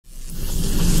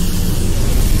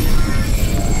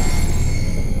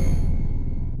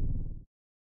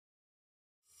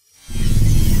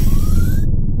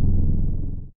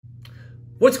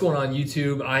What's going on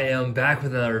YouTube? I am back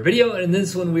with another video, and in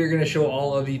this one we're going to show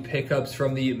all of the pickups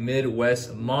from the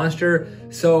Midwest Monster.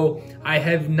 So I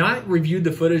have not reviewed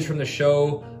the footage from the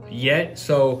show yet,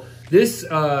 so this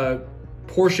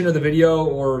portion of the video,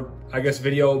 or I guess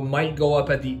video, might go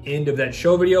up at the end of that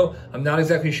show video. I'm not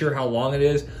exactly sure how long it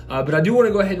is, but I do want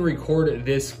to go ahead and record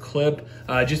this clip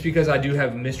just because I do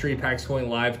have mystery packs going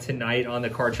live tonight on the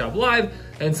Card Shop Live,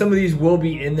 and some of these will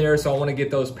be in there, so I want to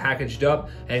get those packaged up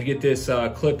and get this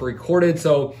clip recorded.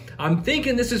 So I'm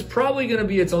thinking this is probably going to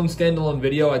be its own standalone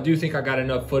video. I do think I got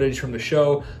enough footage from the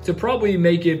show to probably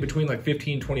make it between like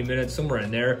 15-20 minutes, somewhere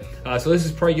in there. So this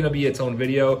is probably going to be its own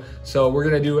video. So we're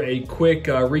going to do a quick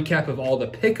recap of all the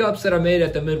pickups that I made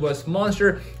at the Midwest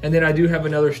Monster, and then I do have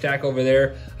another stack over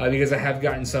there because I have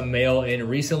gotten some mail in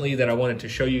recently that I wanted to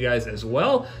show you guys as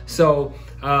well. So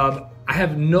I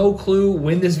have no clue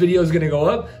when this video is going to go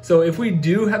up, so if we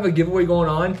do have a giveaway going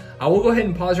on, I will go ahead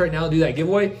and pause right now and do that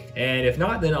giveaway, and if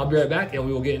not, then I'll be right back and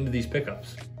we will get into these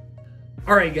pickups.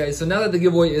 All right guys, so now that the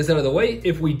giveaway is out of the way,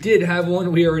 if we did have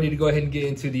one, we are ready to go ahead and get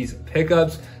into these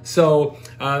pickups. So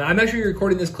I'm actually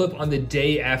recording this clip on the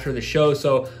day after the show,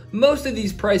 so most of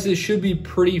these prices should be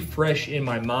pretty fresh in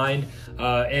my mind.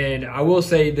 And I will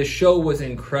say the show was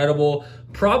incredible.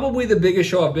 Probably the biggest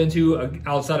show I've been to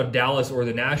outside of Dallas or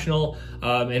the National.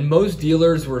 And most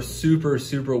dealers were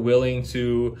super willing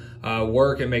to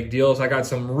work and make deals. I got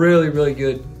some really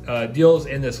good deals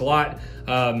in this lot.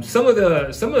 Some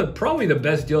of probably the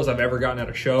best deals I've ever gotten at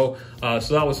a show.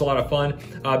 So that was a lot of fun.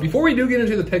 Before we do get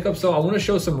into the pickups though, I want to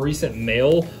show some recent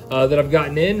mail that I've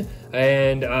gotten in,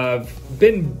 and I've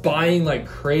been buying like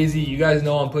crazy. You guys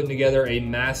know I'm putting together a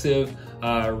massive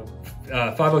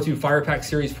 502 Fire Pack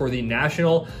series for the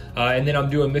National, and then I'm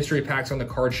doing mystery packs on the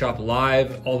Card Shop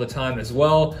Live all the time as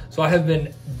well. So I have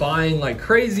been buying like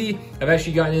crazy. I've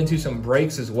actually gotten into some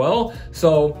breaks as well.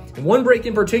 So one break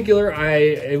in particular,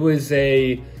 I want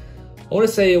to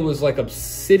say it was like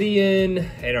Obsidian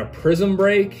and a Prism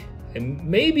break, and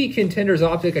maybe Contenders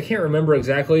Optic, I can't remember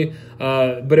exactly,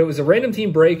 but it was a random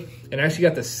team break, and I actually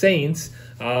got the Saints.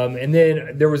 And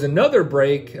then there was another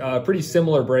break, pretty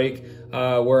similar break,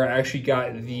 where I actually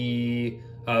got the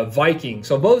Vikings.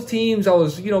 So both teams, I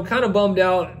was, kind of bummed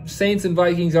out. Saints and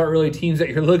Vikings aren't really teams that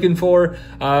you're looking for,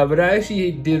 but I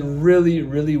actually did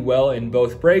really well in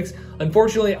both breaks.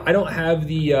 Unfortunately, I don't have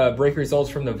the break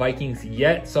results from the Vikings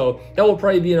yet, so that will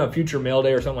probably be in a future mail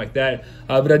day or something like that.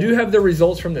 But I do have the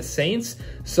results from the Saints.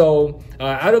 So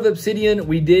out of Obsidian,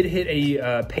 we did hit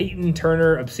a Peyton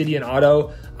Turner Obsidian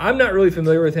auto. I'm not really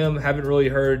familiar with him, haven't really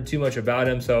heard too much about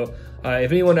him. So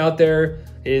if anyone out there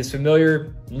is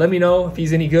familiar, let me know if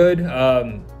he's any good.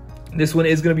 This one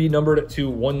is going to be numbered to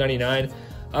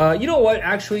 199. You know what?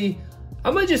 Actually,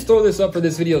 I might just throw this up for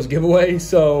this video's giveaway.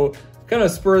 So kind of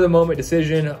spur of the moment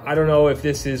decision. I don't know if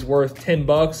this is worth 10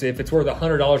 bucks, if it's worth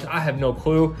 $100. I have no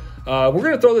clue. We're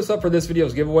going to throw this up for this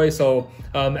video's giveaway. So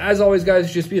as always,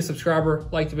 guys, just be a subscriber,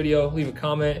 like the video, leave a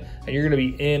comment, and you're going to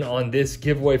be in on this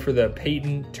giveaway for the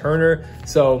Peyton Turner.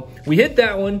 So we hit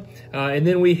that one, and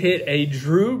then we hit a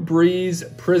Drew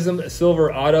Brees Prism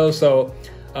Silver Auto. So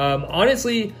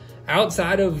honestly,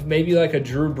 outside of maybe like a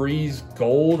Drew Brees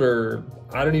Gold, or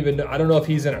I don't know if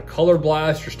he's in a color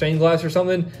blast or stained glass or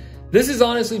something, this is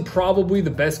honestly probably the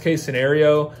best case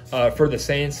scenario for the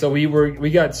Saints. So we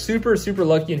got super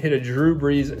lucky and hit a Drew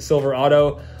Brees Silver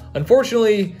Auto.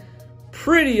 Unfortunately,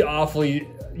 pretty awful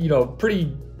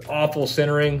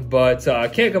centering, but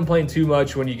can't complain too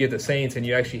much when you get the Saints and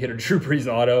you actually hit a Drew Brees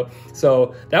Auto.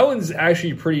 So that one's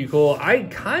actually pretty cool. I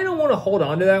kind of want to hold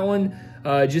on to that one.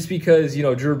 Just because,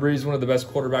 Drew Brees is one of the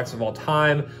best quarterbacks of all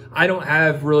time. I don't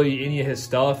have really any of his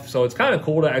stuff, so it's kind of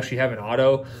cool to actually have an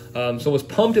auto. So I was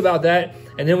pumped about that.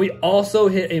 And then we also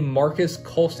hit a Marcus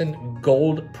Colston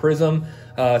Gold Prism.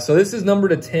 So this is numbered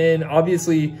to 10.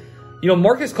 Obviously,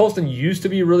 Marcus Colston used to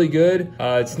be really good.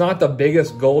 It's not the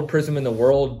biggest gold prism in the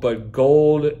world, but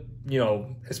gold,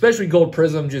 especially gold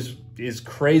prism just is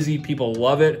crazy. People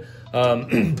love it.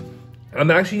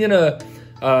 I'm actually going to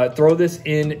throw this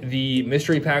in the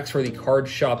mystery packs for the Card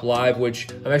Shop Live,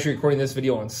 which I'm actually recording this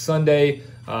video on Sunday.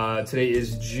 Today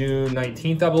is June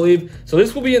 19th, I believe. So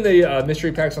this will be in the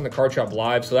mystery packs on the Card Shop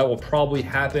Live. So that will probably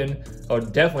happen, or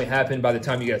definitely happen by the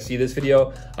time you guys see this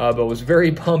video. But was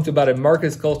very pumped about a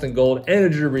Marcus Colston Gold and a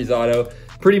Drew Brees Auto.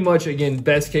 pretty much, again,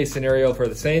 best case scenario for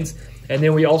the Saints. And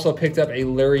then we also picked up a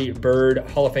Larry Bird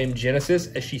Hall of Fame Genesis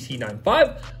SGC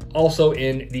 95, also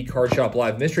in the Card Shop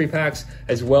Live mystery packs,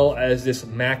 as well as this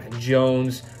Mac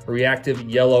Jones Reactive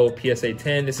Yellow PSA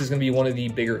 10. This is going to be one of the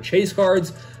bigger chase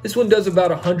cards. This one does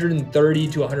about 130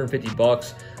 to 150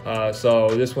 bucks. So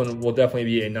this one will definitely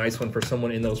be a nice one for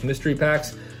someone in those mystery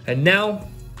packs. And now,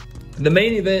 the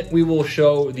main event, we will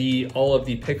show all of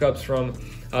the pickups from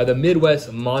the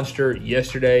Midwest Monster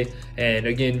yesterday. And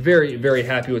again, very, very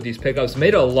happy with these pickups.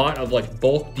 Made a lot of like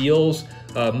bulk deals,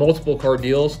 multiple card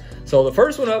deals. So the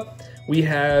first one up, we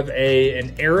have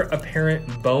an Heir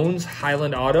Apparent Bones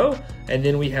Highland Auto, and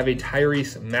then we have a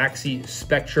Tyrese Maxey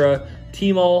Spectra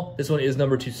T-Mall. This one is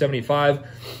number 275.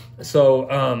 So,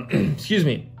 excuse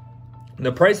me.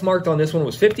 The price marked on this one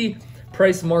was 50.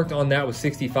 Price marked on that was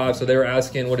 65. So they were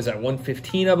asking, what is that,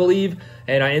 115, I believe.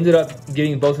 And I ended up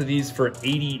getting both of these for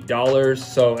 $80.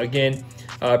 So again,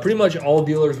 pretty much all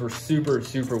dealers were super,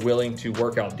 super willing to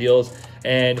work out deals.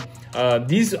 And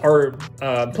these are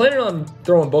planning on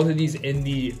throwing both of these in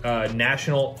the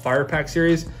National Fire Pack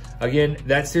series. Again,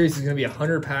 that series is going to be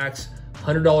 100 packs,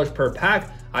 $100 per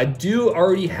pack. I do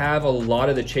already have a lot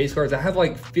of the chase cards. I have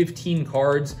like 15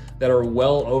 cards that are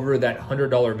well over that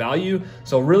 $100 value.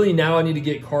 So really now I need to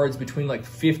get cards between like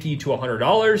 $50 to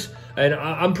 $100. And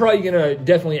I'm probably gonna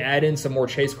definitely add in some more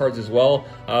chase cards as well,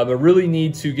 but really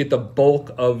need to get the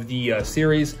bulk of the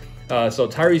series. So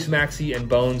Tyrese Maxey and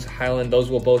Bones Highland, those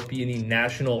will both be in the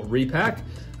National Repack.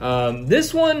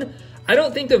 This one, I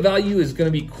don't think the value is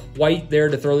going to be quite there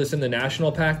to throw this in the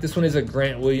National Pack. This one is a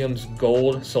Grant Williams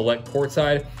Gold Select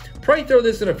Courtside. Probably throw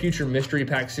this in a future Mystery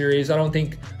Pack series. I don't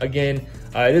think, again,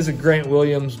 it is a Grant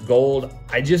Williams Gold.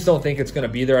 I just don't think it's going to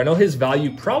be there. I know his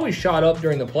value probably shot up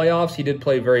during the playoffs. He did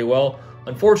play very well,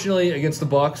 unfortunately, against the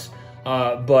Bucks.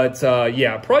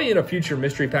 Yeah, probably in a future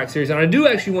Mystery Pack series. And I do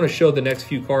actually want to show the next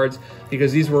few cards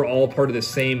because these were all part of the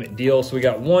same deal. So we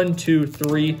got 1, 2,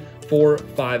 3, 4,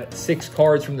 5, 6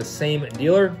 cards from the same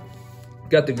dealer.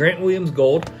 Got the Grant Williams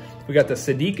Gold. We got the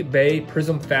Sadiq Bey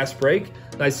Prism Fast Break.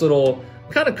 Nice little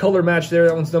kind of color match there.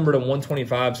 That one's numbered to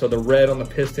 125. So the red on the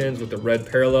Pistons with the red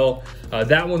parallel.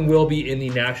 That one will be in the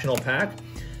National Pack.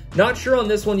 Not sure on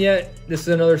this one yet. This is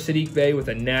another Sadiq Bey with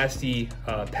a nasty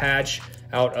patch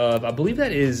out of, I believe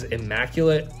that is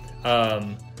Immaculate.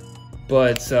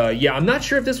 Yeah, I'm not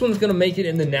sure if this one's going to make it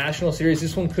in the National Series.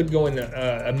 This one could go in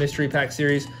a Mystery Pack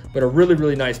series, but a really,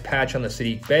 really nice patch on the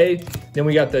Sadiq Bey. Then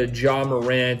we got the Ja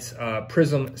Morant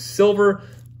Prism Silver.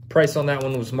 Price on that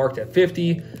one was marked at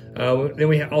 50. Then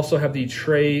we also have the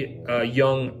Trae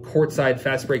Young Courtside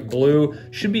Fast Break Blue.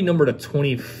 Should be numbered to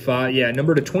 25. Yeah,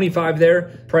 numbered to 25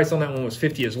 there. Price on that one was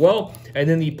 50 as well. And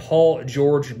then the Paul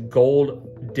George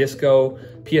Gold Disco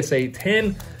PSA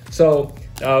 10. So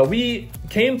we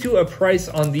came to a price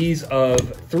on these of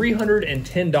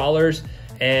 $310.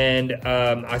 And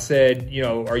I said, you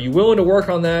know, are you willing to work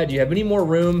on that? Do you have any more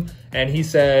room? And he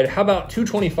said, how about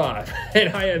 $225?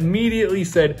 And I immediately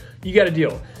said, you got a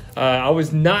deal. I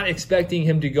was not expecting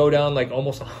him to go down like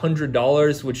almost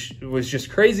 $100, which was just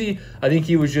crazy. I think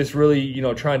he was just really, you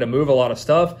know, trying to move a lot of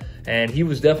stuff, and he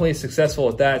was definitely successful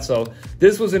at that. So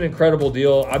this was an incredible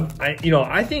deal.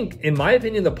 I think, in my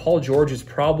opinion, the Paul George is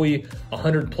probably a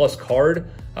 100+ card.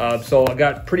 So I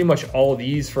got pretty much all of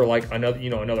these for like another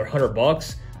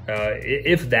 $100,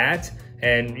 if that.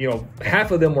 And, you know,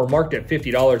 half of them were marked at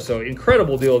 $50. So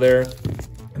incredible deal there.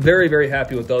 Very, very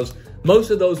happy with those. Most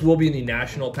of those will be in the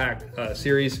National Pack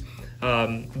series.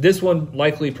 This one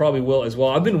likely probably will as well.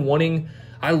 I've been wanting,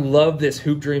 I love this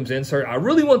Hoop Dreams insert. I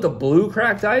really want the blue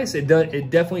cracked ice. It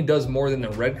definitely does more than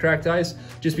the red cracked ice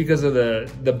just because of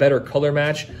the better color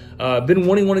match. Been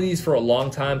wanting one of these for a long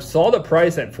time. Saw the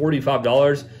price at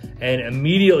 $45 and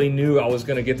immediately knew I was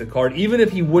going to get the card. Even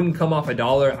if he wouldn't come off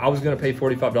 $1, I was going to pay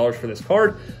 $45 for this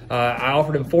card. I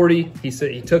offered him $40. He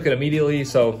said he took it immediately.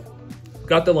 So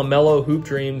got the LaMelo Hoop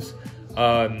Dreams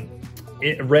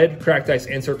red cracked ice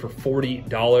insert for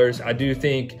 $40. I do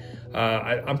think,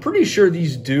 I'm pretty sure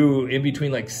these do in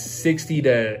between like $60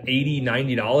 to $80,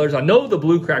 $90. I know the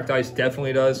blue cracked ice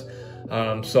definitely does.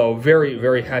 So very,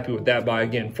 very happy with that buy.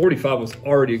 Again, $45 was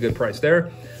already a good price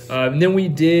there. And then we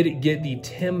did get the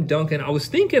Tim Duncan. I was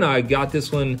thinking I got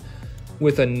this one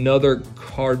with another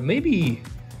card. Maybe,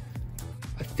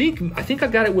 I think I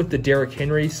got it with the Derrick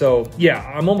Henry. So yeah,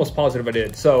 I'm almost positive I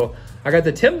did. So I got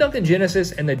the Tim Duncan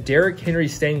Genesis and the Derrick Henry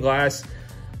stained glass.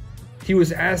 He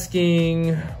was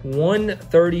asking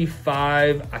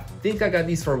 $135. I think I got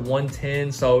these for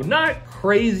 $110. So not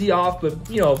crazy off, but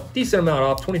you know, decent amount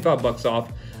off, $25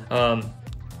 off.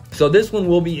 So this one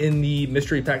will be in the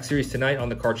mystery pack series tonight on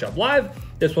the Card Shop Live.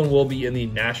 This one will be in the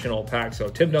national pack. So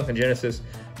Tim Duncan Genesis,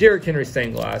 Derrick Henry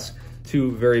Stained Glass,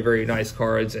 two very, very nice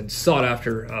cards and sought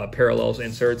after parallels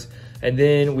inserts. And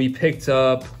then we picked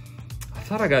up, I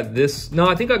thought I got this. No,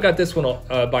 I think I got this one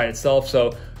by itself.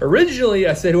 So originally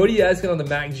I said, what are you asking on the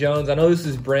Mac Jones? I know this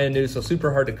is brand new, so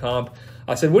super hard to comp.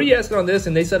 I said, what are you asking on this?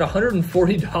 And they said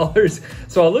 $140.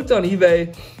 So I looked on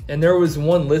eBay and there was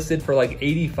one listed for like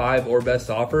 85 or best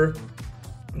offer.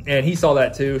 And he saw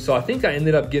that too. So I think I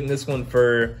ended up getting this one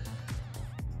for,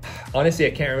 honestly,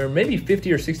 I can't remember, maybe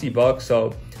 50 or 60 bucks.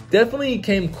 So definitely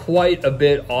came quite a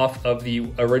bit off of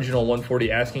the original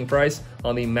 140 asking price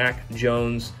on the Mac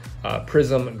Jones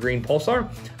Prism Green Pulsar.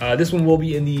 This one will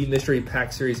be in the mystery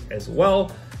pack series as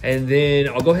well. And then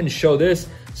I'll go ahead and show this.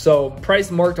 So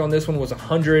price marked on this one was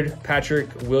 100 Patrick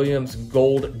Williams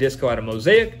Gold Disco out of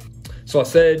Mosaic. So I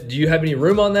said, do you have any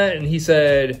room on that? And he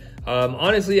said,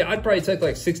 honestly, I'd probably take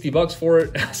like 60 bucks for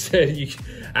it. I said,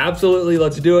 absolutely,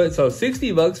 let's do it. So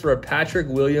 60 bucks for a Patrick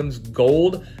Williams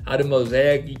Gold out of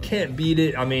Mosaic. You can't beat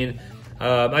it. I mean,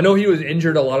 I know he was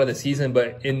injured a lot of the season,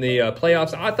 but in the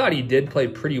playoffs, I thought he did play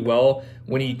pretty well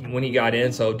when he got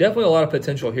in. So definitely a lot of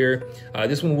potential here.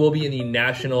 This one will be in the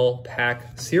National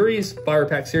Pack Series, Fire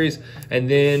Pack Series. And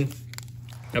then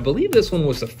I believe this one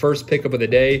was the first pickup of the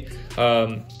day.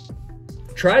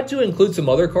 Tried to include some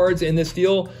other cards in this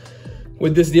deal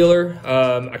with this dealer.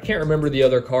 I can't remember the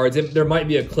other cards. There might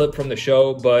be a clip from the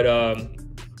show, but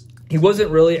he wasn't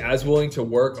really as willing to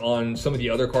work on some of the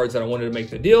other cards that I wanted to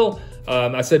make the deal.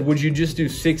 I said, would you just do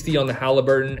 60 on the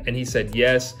Halliburton? And he said,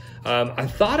 yes. I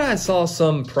thought I saw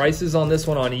some prices on this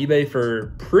one on eBay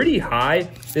for pretty high.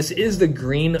 This is the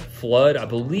Green Flood, I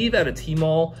believe at a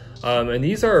T-Mall. And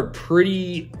these are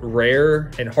pretty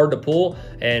rare and hard to pull.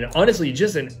 And honestly,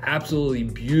 just an absolutely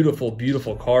beautiful,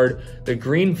 beautiful card. The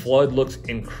Green Flood looks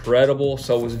incredible.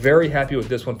 So I was very happy with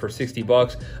this one for 60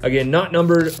 bucks. Again, not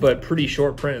numbered, but pretty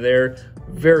short print there.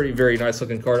 Very, very nice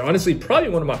looking card. Honestly, probably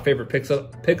one of my favorite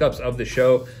pickups of the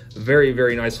show. Very,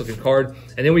 very nice looking card.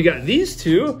 And then we got these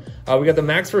two. We got the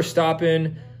Max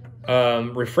Verstappen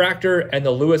Refractor and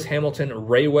the Lewis Hamilton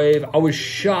Ray Wave. I was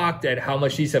shocked at how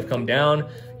much these have come down.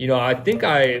 You know, I think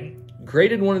I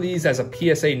graded one of these as a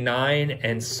PSA 9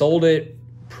 and sold it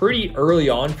pretty early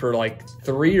on for like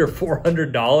 $300 or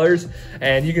 $400,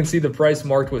 and you can see the price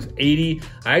marked was 80.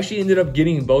 I actually ended up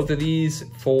getting both of these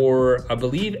for, I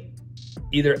believe,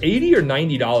 either 80 or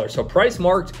 $90. So price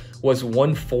marked was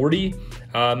 140,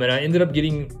 and I ended up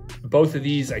getting both of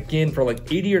these again for like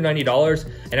 $80 or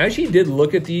 $90. And I actually did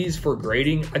look at these for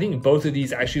grading. I think both of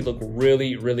these actually look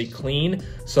really, really clean.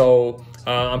 So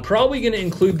I'm probably going to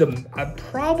include them.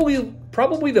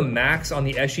 Probably the Max on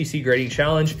the SGC grading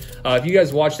challenge. If you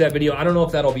guys watched that video, I don't know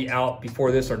if that'll be out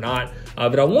before this or not,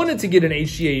 but I wanted to get an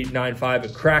HG895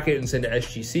 and crack it and send to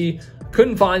SGC.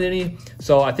 Couldn't find any,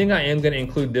 so I think I am going to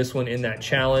include this one in that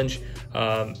challenge.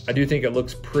 I do think it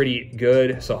looks pretty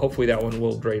good, so hopefully that one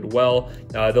will grade well.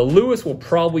 The Lewis will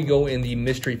probably go in the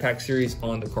Mystery Pack Series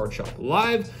on the Card Shop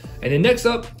Live. And then next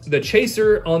up, the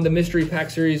Chaser on the Mystery Pack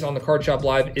Series on the Card Shop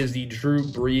Live is the Drew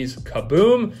Brees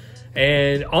Kaboom.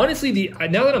 And honestly,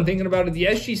 now that I'm thinking about it, the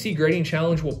SGC grading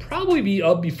challenge will probably be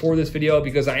up before this video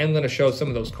because I am going to show some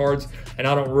of those cards and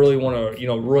I don't really want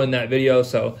to, ruin that video.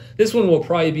 So this one will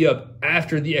probably be up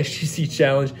after the SGC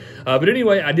challenge. But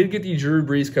anyway, I did get the Drew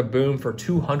Brees Kaboom for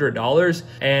 $200,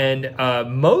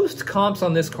 and most comps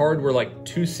on this card were like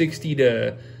 260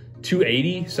 to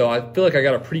 280. So I feel like I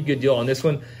got a pretty good deal on this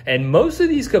one. And most of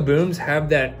these Kabooms have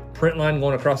that print line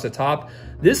going across the top.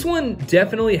 This one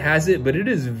definitely has it, but it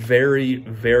is very,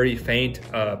 very faint.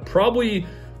 Probably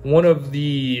one of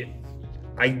the,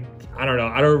 I don't know.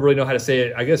 I don't really know how to say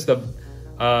it. I guess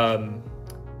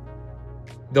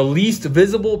the least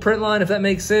visible print line, if that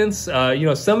makes sense.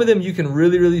 Some of them you can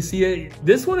really, really see it.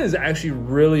 This one is actually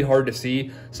really hard to see.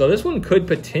 So this one could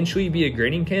potentially be a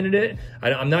grading candidate.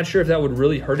 I'm not sure if that would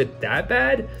really hurt it that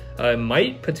bad.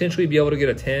 Might potentially be able to get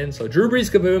a 10. So Drew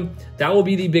Brees Kaboom, that will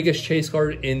be the biggest chase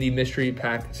card in the Mystery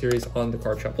Pack Series on the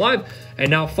Card Shop Live.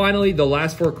 And now finally, the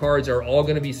last 4 cards are all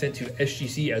going to be sent to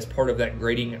SGC as part of that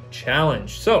grading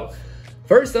challenge. So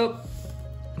first up,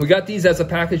 we got these as a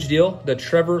package deal, the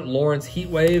Trevor Lawrence Heat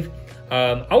Wave.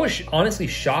 I was honestly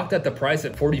shocked at the price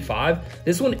at 45.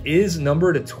 This one is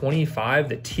numbered to 25,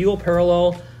 the teal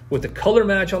parallel with the color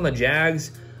match on the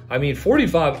Jags. I mean,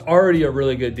 45, already a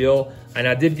really good deal. And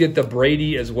I did get the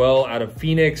Brady as well out of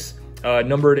Phoenix.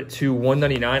 numbered to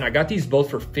 199. I got these both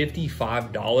for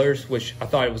 $55, which I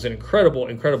thought it was an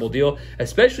incredible deal,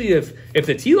 especially if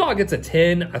the T-Log gets a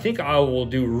 10. I think I will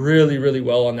do really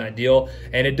well on that deal.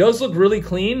 And it does look really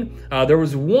clean. There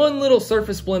was one little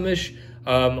surface blemish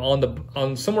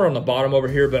on somewhere on the bottom over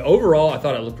here, but overall I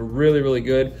thought it looked really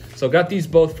good. So got these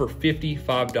both for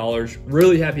 $55.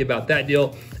 Really happy about that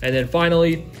deal. And then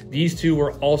finally, these two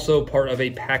were also part of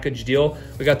a package deal.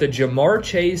 We got the Jamar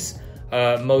Chase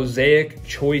Mosaic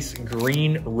Choice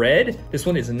Green Red. This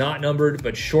one is not numbered,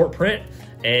 but short print.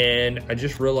 And I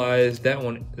just realized that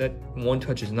one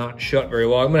touch is not shut very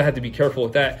well. I'm gonna have to be careful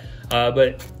with that.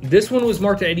 But this one was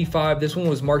marked at 85. This one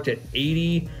was marked at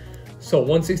 80. So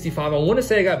 165. I want to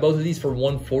say I got both of these for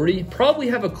 140. Probably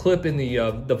have a clip in the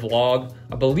vlog.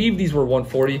 I believe these were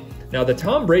 140. Now the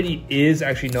Tom Brady is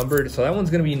actually numbered, so that one's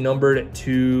going to be numbered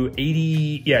to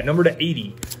 80. Yeah, numbered to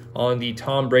 80 on the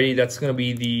Tom Brady. That's going to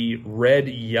be the red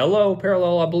yellow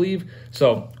parallel, I believe.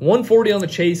 So 140 on the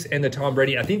Chase and the Tom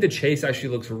Brady. I think the Chase actually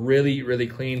looks really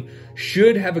clean.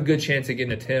 Should have a good chance of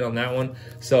getting a 10 on that one.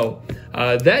 So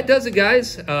that does it,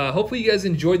 guys. Hopefully you guys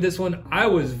enjoyed this one. I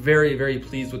was very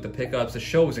pleased with the pickups. The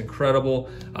show was incredible.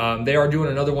 They are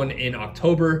doing another one in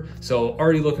October, so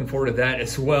already looking forward to that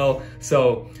as well.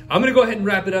 So I'm gonna go ahead and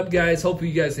wrap it up, guys. Hopefully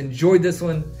you guys enjoyed this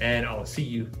one, and I'll see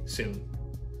you soon.